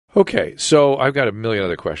Okay, so I've got a million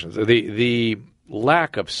other questions. The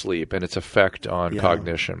lack of sleep and its effect on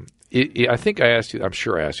cognition. I think I asked you. I'm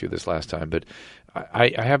sure I asked you this last time, but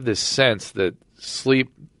I have this sense that sleep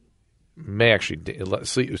may actually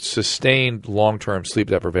sustained long-term sleep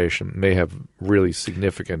deprivation may have really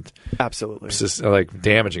significant, absolutely, like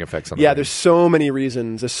damaging effects on the brain. There's so many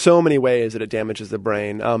reasons. There's so many ways that it damages the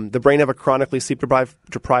brain. The brain of a chronically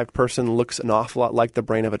sleep-deprived person looks an awful lot like the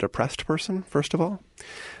brain of a depressed person, first of all.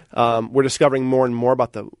 We're discovering more and more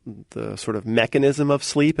about the sort of mechanism of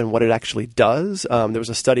sleep and what it actually does. There was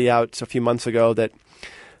a study out a few months ago that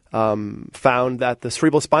found that the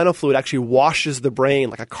cerebral spinal fluid actually washes the brain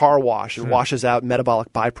like a car wash and washes out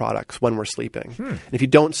metabolic byproducts when we're sleeping. And if you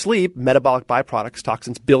don't sleep, metabolic byproducts,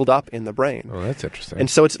 toxins build up in the brain. Oh, that's interesting. And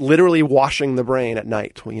so it's literally washing the brain at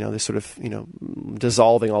night. This sort of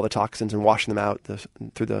dissolving all the toxins and washing them out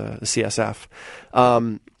through the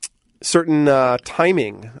CSF. Certain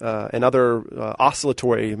timing and other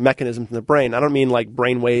oscillatory mechanisms in the brain. I don't mean like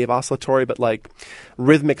brainwave oscillatory, but like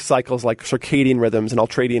rhythmic cycles like circadian rhythms and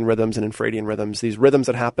ultradian rhythms and infradian rhythms. These rhythms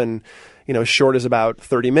that happen, as short as about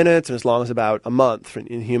 30 minutes and as long as about a month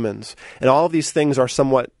in humans. And all of these things are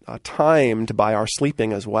somewhat timed by our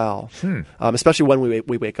sleeping as well, especially when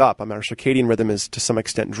we wake up. Our circadian rhythm is to some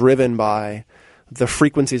extent driven by the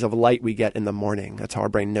frequencies of light we get in the morning. That's how our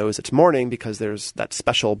brain knows it's morning, because there's that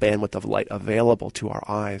special bandwidth of light available to our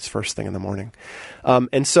eyes first thing in the morning.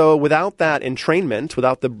 And so without that entrainment,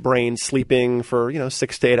 without the brain sleeping for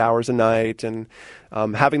 6 to 8 hours a night and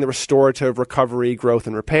having the restorative recovery, growth,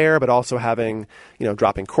 and repair, but also having,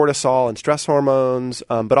 dropping cortisol and stress hormones,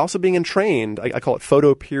 but also being entrained. I call it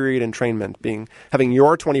photoperiod entrainment, having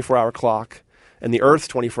your 24-hour clock and the Earth's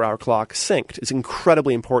 24-hour clock synced is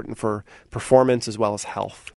incredibly important for performance as well as health.